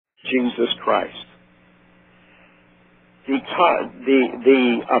Jesus Christ.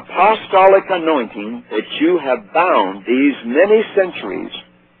 The apostolic anointing that you have bound these many centuries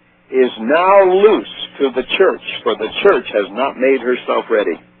is now loose to the church, for the church has not made herself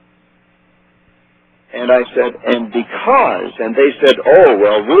ready. And I said, and they said, oh,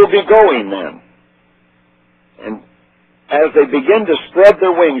 well, we'll be going then. And as they begin to spread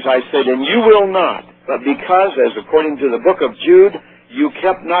their wings, I said, and you will not, but because, as according to the book of Jude, you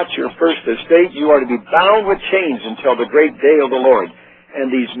kept not your first estate, you are to be bound with chains until the great day of the Lord. And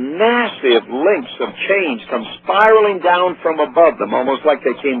these massive links of chains come spiraling down from above them, almost like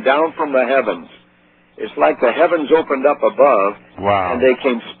they came down from the heavens. It's like the heavens opened up above, wow. And they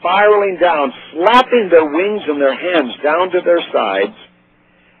came spiraling down, slapping their wings and their hands down to their sides,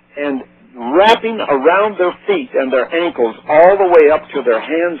 and wrapping around their feet and their ankles all the way up to their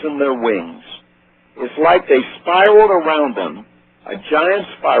hands and their wings. It's like they spiraled around them, a giant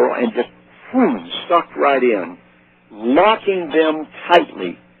spiral, and just sucked right in, locking them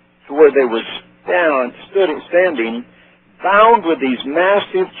tightly to where they were standing, bound with these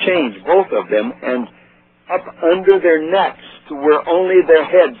massive chains, both of them, and up under their necks to where only their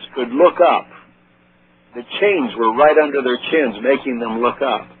heads could look up. The chains were right under their chins, making them look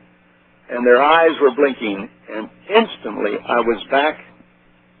up. And their eyes were blinking, and instantly I was back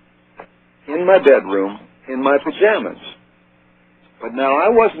in my bedroom in my pajamas. But now I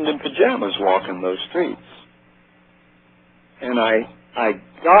wasn't in pajamas walking those streets. And I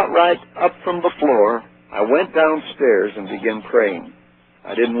got right up from the floor. I went downstairs and began praying.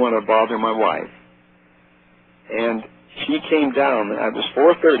 I didn't want to bother my wife. And she came down. It was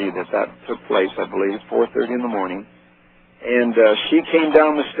 4:30 that took place, I believe, 4:30 in the morning. And she came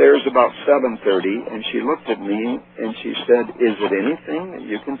down the stairs about 7:30, and she looked at me, and she said, is it anything that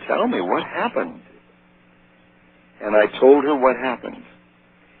you can tell me? What happened? And I told her what happened.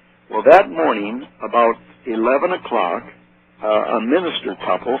 Well, that morning, about 11 o'clock, a minister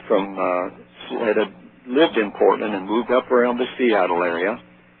couple had lived in Portland and moved up around the Seattle area,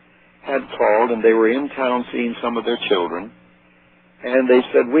 had called, and they were in town seeing some of their children. And they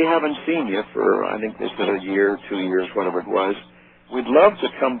said, we haven't seen you for, I think they said a year, 2 years, whatever it was. We'd love to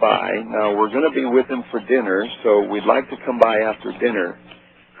come by. Now, we're going to be with them for dinner, so we'd like to come by after dinner.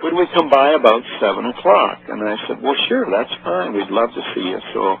 Could we come by about 7 o'clock? And I said, well, sure, that's fine. We'd love to see you.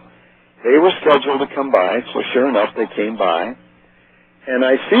 So they were scheduled to come by, so sure enough, they came by. And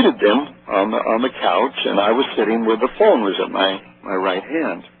I seated them on the couch, and I was sitting where the phone was at my right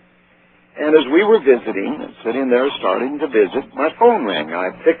hand. And as we were visiting, and sitting there starting to visit, my phone rang. I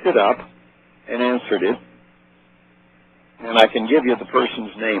picked it up and answered it. And I can give you the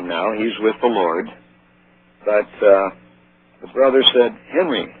person's name now. He's with the Lord. But the brother said,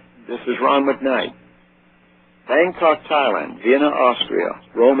 Henry, this is Ron McKnight. Bangkok, Thailand, Vienna, Austria,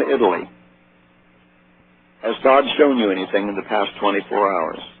 Rome, Italy. Has God shown you anything in the past 24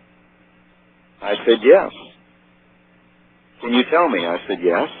 hours? I said, yes. Can you tell me? I said,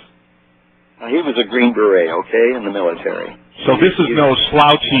 yes. Now, he was a Green Beret, okay, in the military. So this is no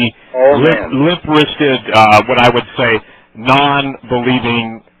slouchy, limp-wristed, what I would say,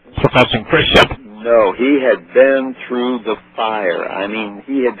 non-believing professing Christian. No, he had been through the fire. I mean,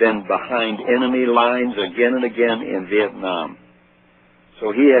 he had been behind enemy lines again and again in Vietnam.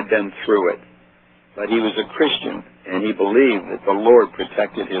 So he had been through it. But he was a Christian, and he believed that the Lord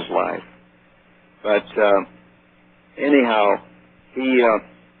protected his life. But anyhow, he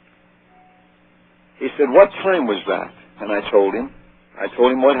said, what time was that? And I told him. I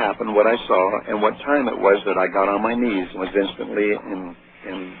told him what happened, what I saw, and what time it was that I got on my knees and was instantly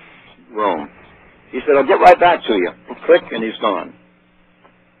in Rome. He said, I'll get right back to you. Click, and he's gone.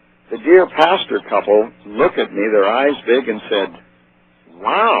 The dear pastor couple looked at me, their eyes big, and said,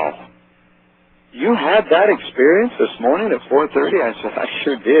 wow, you had that experience this morning at 4:30? I said, I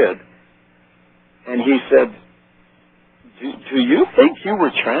sure did. And he said, do you think you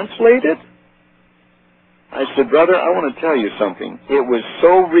were translated? I said, brother, I want to tell you something. It was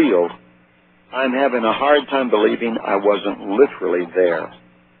so real, I'm having a hard time believing I wasn't literally there.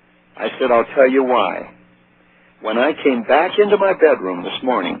 I said, I'll tell you why. When I came back into my bedroom this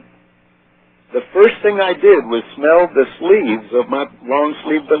morning, the first thing I did was smell the sleeves of my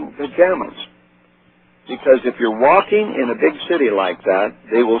long-sleeved pajamas. Because if you're walking in a big city like that,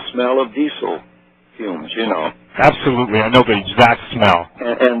 they will smell of diesel fumes, you know. Absolutely. I know the exact smell.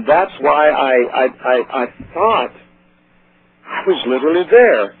 And that's why I thought I was literally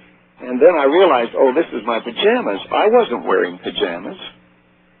there. And then I realized, oh, this is my pajamas. I wasn't wearing pajamas.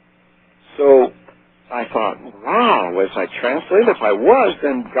 So I thought, wow, was I translated? If I was,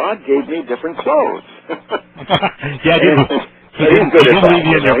 then God gave me different clothes. Yeah, He didn't leave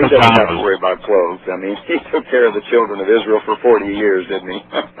you in your pajamas. He doesn't have to worry about clothes. I mean, he took care of the children of Israel for 40 years, didn't he?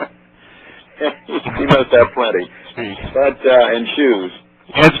 He must have plenty. But, and shoes.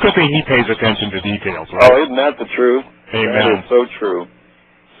 And it's good thing he pays attention to details, right? Oh, isn't that the truth? Amen. That is so true.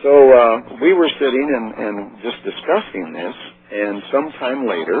 So, we were sitting and just discussing this, and sometime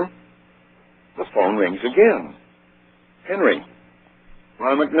later, the phone rings again. Henry,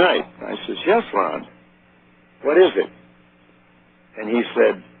 Ron McKnight. I says, yes, Ron. What is it? And he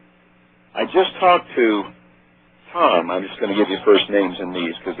said, I just talked to Tom. I'm just going to give you first names in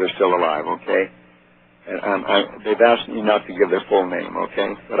these because they're still alive, okay? And they've asked me not to give their full name,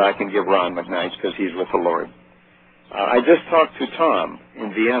 okay? But I can give Ron McKnight because he's with the Lord. I just talked to Tom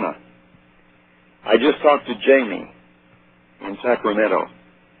in Vienna. I just talked to Jamie in Sacramento.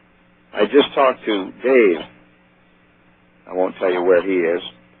 I just talked to Dave. I won't tell you where he is.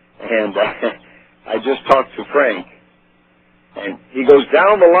 And I just talked to Frank. And he goes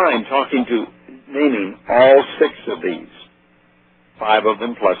down the line naming all 6 of these. 5 of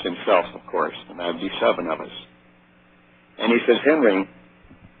them plus himself, of course. And that would be 7 of us. And he says, Henry,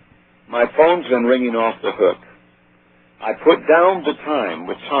 my phone's been ringing off the hook. I put down the time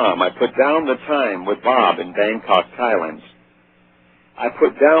with Tom. I put down the time with Bob in Bangkok, Thailand. I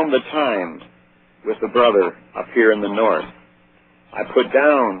put down the time with the brother up here in the north. I put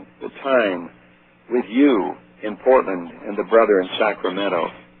down the time with you in Portland and the brother in Sacramento,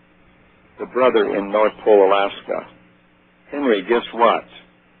 the brother in North Pole, Alaska. Henry, guess what?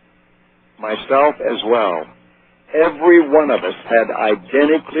 Myself as well. Every one of us had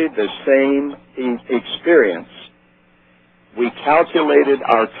identically the same experience. We calculated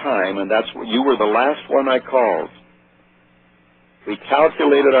our time, and that's what you were the last one I called. We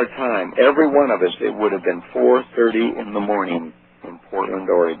calculated our time. Every one of us, it would have been 4:30 in the morning in Portland,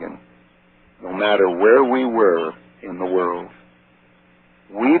 Oregon, no matter where we were in the world.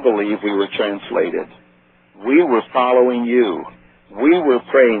 We believe we were translated. We were following you. We were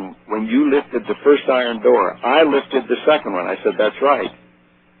praying. When you lifted the first iron door, I lifted the second one. I said, that's right.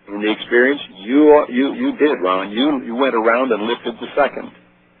 In the experience, you did, Ron. You went around and lifted the second.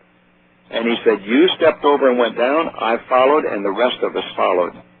 And he said, you stepped over and went down, I followed, and the rest of us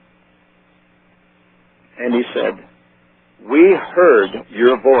followed. And he said, we heard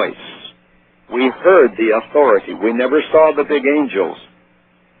your voice. We heard the authority. We never saw the big angels,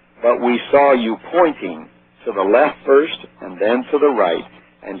 but we saw you pointing to the left first and then to the right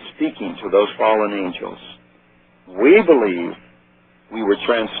and speaking to those fallen angels. We believe we were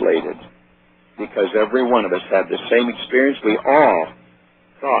translated because every one of us had the same experience. We all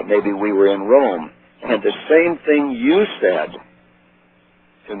thought maybe we were in Rome. And the same thing you said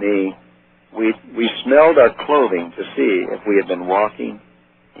to me, we smelled our clothing to see if we had been walking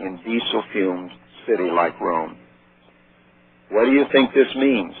in diesel-fumed city like Rome. What do you think this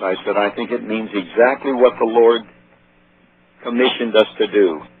means? I said, I think it means exactly what the Lord commissioned us to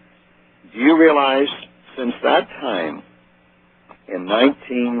do. Do you realize since that time, in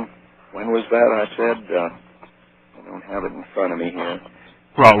when was that? I said, I don't have it in front of me here.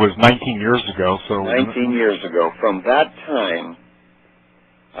 Well, it was 19 years ago. So 19 years ago. From that time,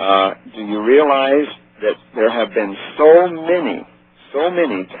 do you realize that there have been so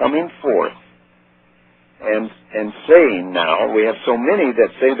many coming forth and saying now, we have so many that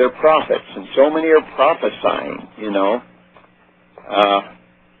say they're prophets, and so many are prophesying, you know.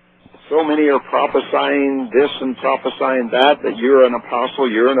 So many are prophesying this and prophesying that you're an apostle,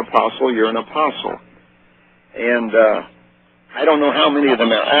 you're an apostle, you're an apostle. And I don't know how many of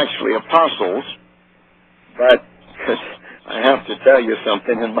them are actually apostles, but I have to tell you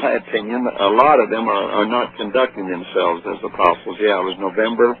something, in my opinion, a lot of them are not conducting themselves as apostles. Yeah, it was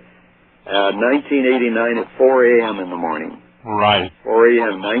November 1989 at 4 a.m. in the morning. Right. 4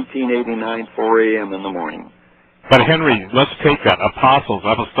 a.m., 1989, 4 a.m. in the morning. But Henry, let's take that. Apostles,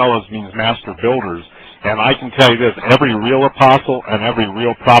 apostolos means master builders. And I can tell you this, every real apostle and every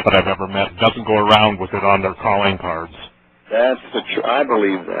real prophet I've ever met doesn't go around with it on their calling cards. That's the truth. I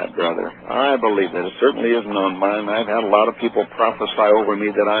believe that, brother. I believe that. It certainly isn't on mine. I've had a lot of people prophesy over me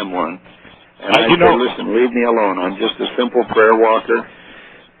that I'm one. And I say, listen, leave me alone. I'm just a simple prayer walker.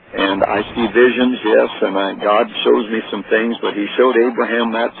 And I see visions, yes, and God shows me some things, but he showed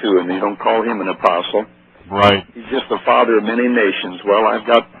Abraham that too, and you don't call him an apostle. Right. He's just the father of many nations. Well, I've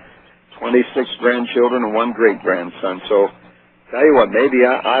got 26 grandchildren and 1 great-grandson, so tell you what, maybe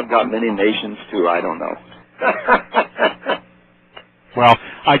I've got many nations too. I don't know. Well,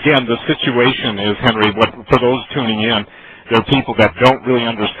 again, the situation is, Henry, for those tuning in, there are people that don't really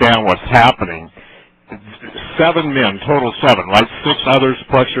understand what's happening. 7 men, total 7, right? 6 others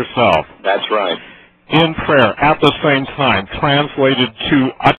plus yourself. That's right. in prayer at the same time, translated to a